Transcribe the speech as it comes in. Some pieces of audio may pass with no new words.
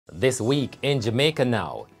This week in Jamaica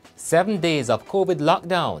Now, 7 days of COVID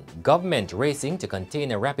lockdown, government racing to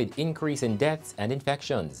contain a rapid increase in deaths and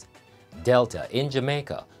infections. Delta in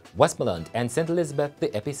Jamaica, Westmoreland and St Elizabeth the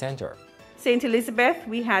epicenter. St Elizabeth,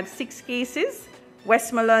 we had 6 cases,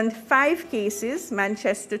 Westmoreland 5 cases,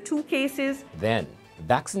 Manchester 2 cases. Then,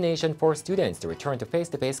 vaccination for students to return to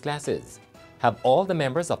face-to-face classes. Have all the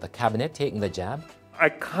members of the cabinet taken the jab? I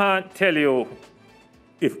can't tell you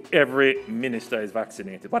if every minister is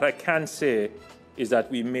vaccinated. What I can say is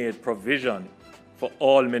that we made provision for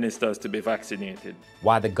all ministers to be vaccinated.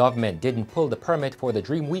 Why the government didn't pull the permit for the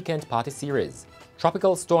Dream Weekend Party series.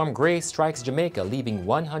 Tropical Storm Grace strikes Jamaica, leaving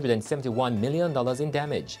 $171 million in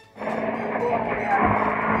damage.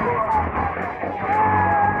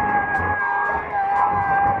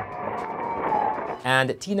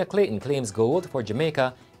 And Tina Clayton claims gold for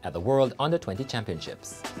Jamaica at the World Under-20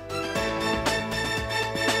 Championships.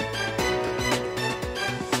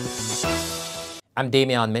 I'm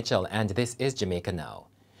Damian Mitchell, and this is Jamaica Now.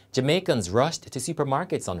 Jamaicans rushed to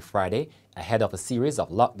supermarkets on Friday ahead of a series of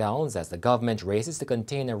lockdowns as the government races to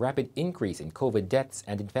contain a rapid increase in COVID deaths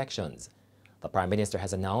and infections. The Prime Minister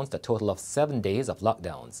has announced a total of 7 days of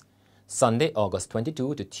lockdowns: Sunday, August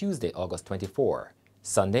 22 to Tuesday, August 24,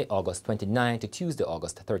 Sunday, August 29 to Tuesday,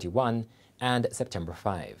 August 31, and September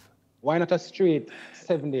 5. Why not a straight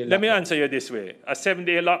 7-day lockdown? Let me answer you this way. A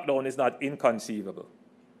 7-day lockdown is not inconceivable.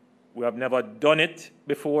 We have never done it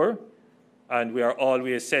before, and we are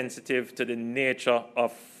always sensitive to the nature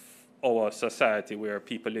of our society where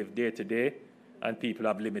people live day to day and people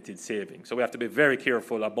have limited savings. So we have to be very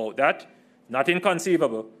careful about that. Not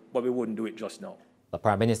inconceivable, but we wouldn't do it just now. The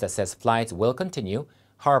Prime Minister says flights will continue.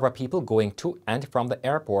 However, people going to and from the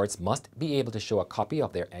airports must be able to show a copy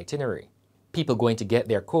of their itinerary. People going to get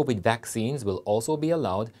their COVID vaccines will also be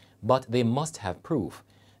allowed, but they must have proof.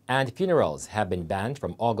 And funerals have been banned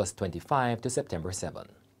from August 25 to September 7.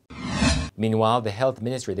 Meanwhile, the Health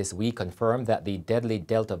Ministry this week confirmed that the deadly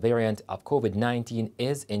Delta variant of COVID-19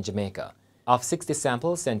 is in Jamaica. Of 60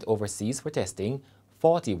 samples sent overseas for testing,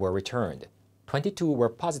 40 were returned. 22 were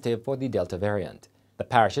positive for the Delta variant. The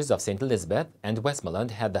parishes of St Elizabeth and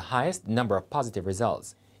Westmoreland had the highest number of positive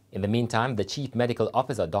results. In the meantime, the Chief Medical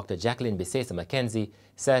Officer, Dr. Jacqueline Bisesa McKenzie,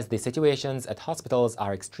 says the situations at hospitals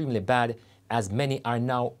are extremely bad as many are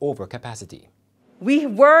now over capacity. We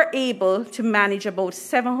were able to manage about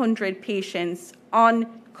 700 patients on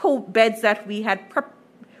beds that we had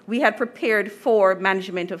prepared for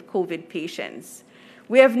management of COVID patients.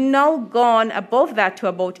 We have now gone above that to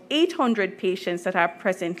about 800 patients that are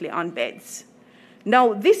presently on beds.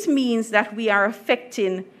 Now, this means that we are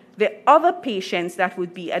affecting the other patients that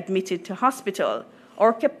would be admitted to hospital.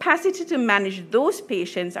 Our capacity to manage those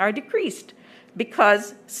patients are decreased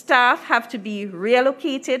because staff have to be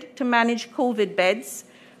reallocated to manage COVID beds.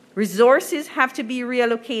 Resources have to be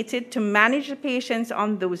reallocated to manage the patients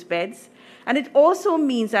on those beds. And it also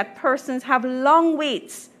means that persons have long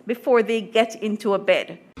waits before they get into a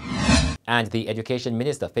bed. And the Education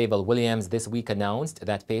Minister, Favour Williams, this week announced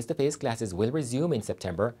that face-to-face classes will resume in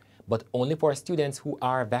September, but only for students who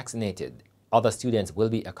are vaccinated. Other students will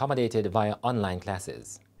be accommodated via online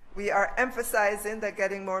classes. We are emphasizing that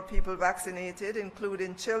getting more people vaccinated,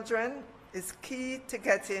 including children, is key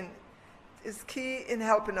in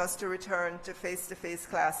helping us to return to face-to-face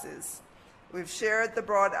classes. We've shared the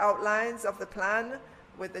broad outlines of the plan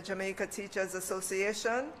with the Jamaica Teachers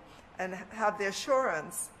Association and have the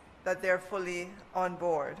assurance that they're fully on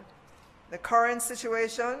board. The current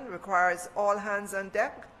situation requires all hands on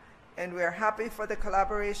deck, and we're happy for the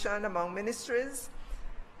collaboration among ministries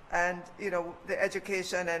and the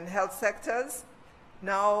education and health sectors.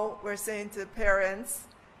 Now we're saying to parents,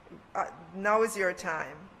 now is your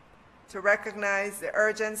time to recognize the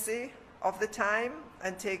urgency of the time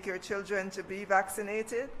and take your children to be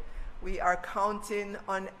vaccinated. We are counting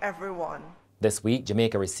on everyone. This week,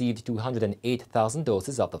 Jamaica received 208,000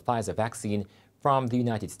 doses of the Pfizer vaccine from the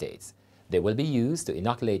United States. They will be used to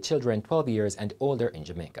inoculate children 12 years and older in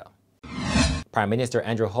Jamaica. Prime Minister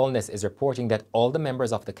Andrew Holness is reporting that all the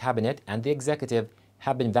members of the cabinet and the executive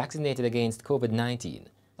have been vaccinated against COVID-19.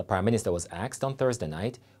 The Prime Minister was asked on Thursday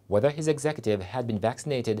night whether his executive had been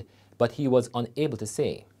vaccinated, but he was unable to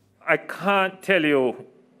say. I can't tell you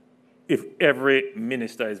if every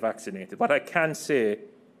minister is vaccinated. What I can say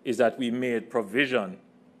is that we made provision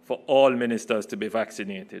for all ministers to be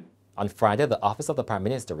vaccinated. On Friday, the Office of the Prime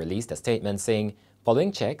Minister released a statement saying,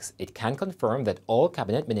 following checks, it can confirm that all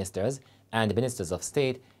cabinet ministers and ministers of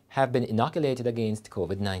state have been inoculated against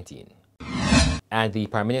COVID-19. And the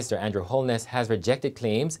Prime Minister, Andrew Holness, has rejected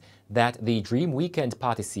claims that the Dream Weekend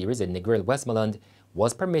Party series in Negril, Westmoreland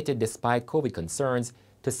was permitted despite COVID concerns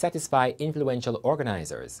to satisfy influential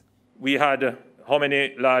organizers. We had how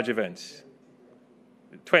many large events?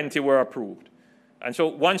 20 were approved. And so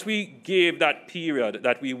once we gave that period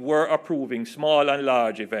that we were approving small and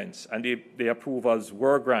large events and the approvals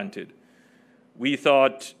were granted, we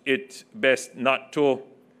thought it best not to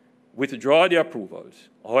withdraw the approvals.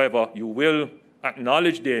 However, you will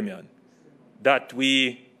acknowledge, Damien, that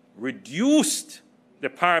we reduced the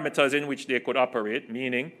parameters in which they could operate,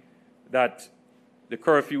 meaning that the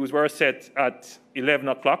curfews were set at 11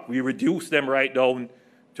 o'clock. We reduced them right down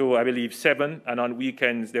to, I believe, 7, and on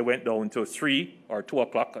weekends they went down to 3 or 2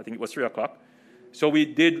 o'clock. I think it was 3 o'clock. So we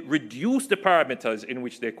did reduce the parameters in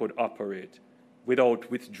which they could operate without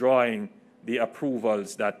withdrawing the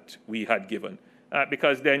approvals that we had given,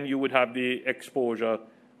 because then you would have the exposure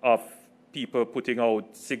of people putting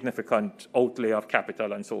out significant outlay of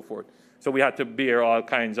capital and so forth. So we had to bear all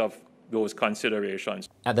kinds of those considerations.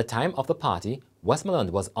 At the time of the party,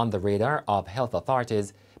 Westmoreland was on the radar of health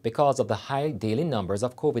authorities because of the high daily numbers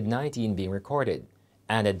of COVID-19 being recorded.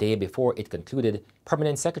 And a day before it concluded,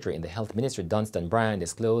 Permanent Secretary in the Health Ministry Dunstan Bryan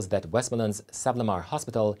disclosed that Westmoreland's Savlamar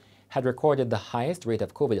Hospital had recorded the highest rate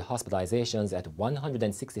of COVID hospitalizations at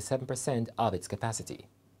 167% of its capacity.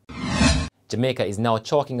 Jamaica is now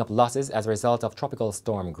chalking up losses as a result of Tropical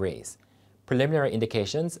Storm Grace. Preliminary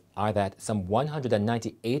indications are that some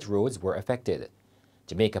 198 roads were affected.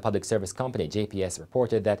 Jamaica Public Service Company, JPS,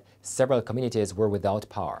 reported that several communities were without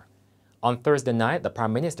power. On Thursday night, the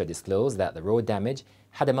Prime Minister disclosed that the road damage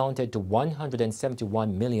had amounted to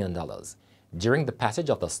 $171 million. During the passage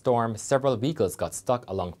of the storm, several vehicles got stuck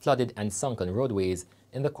along flooded and sunken roadways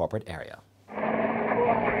in the corporate area.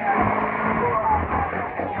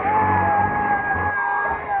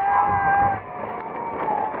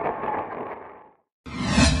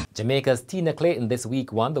 Jamaica's Tina Clayton this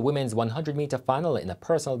week won the women's 100-meter final in a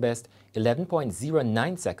personal best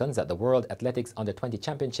 11.09 seconds at the World Athletics Under-20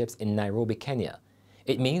 Championships in Nairobi, Kenya.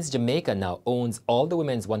 It means Jamaica now owns all the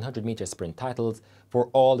women's 100-meter sprint titles for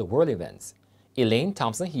all the world events. Elaine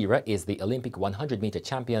Thompson-Hera is the Olympic 100-meter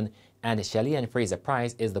champion, and Shelley Ann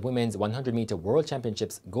Fraser-Price is the women's 100-meter World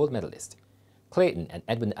Championships gold medalist. Clayton, an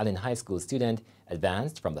Edwin Allen High School student,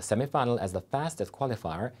 advanced from the semifinal as the fastest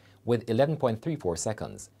qualifier with 11.34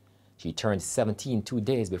 seconds. She turned 17 2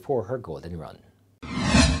 days before her golden run.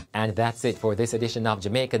 And that's it for this edition of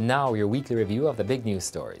Jamaica Now, your weekly review of the big news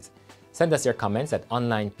stories. Send us your comments at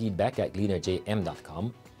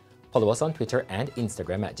onlinefeedback@gleanerjm.com. Follow us on Twitter and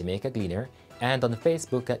Instagram at Jamaica Gleaner and on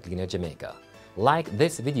Facebook at Gleaner Jamaica. Like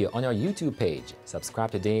this video on our YouTube page, subscribe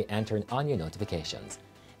today and turn on your notifications.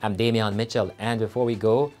 I'm Damian Mitchell, and before we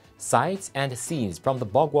go, sights and scenes from the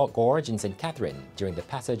Bogwalk Gorge in St. Catherine during the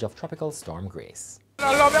passage of Tropical Storm Grace. If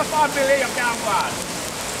you love your family, you can't go on.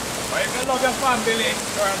 But if you love your family,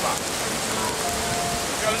 turn back.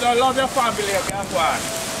 If you don't love your family, you can't go on.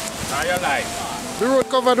 Now your life. The road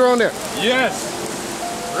covered around there? Yes.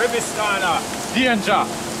 Ribistana. Danger.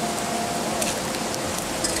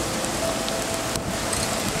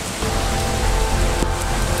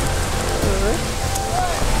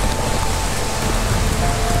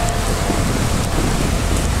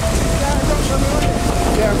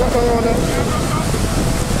 Yeah, go around there.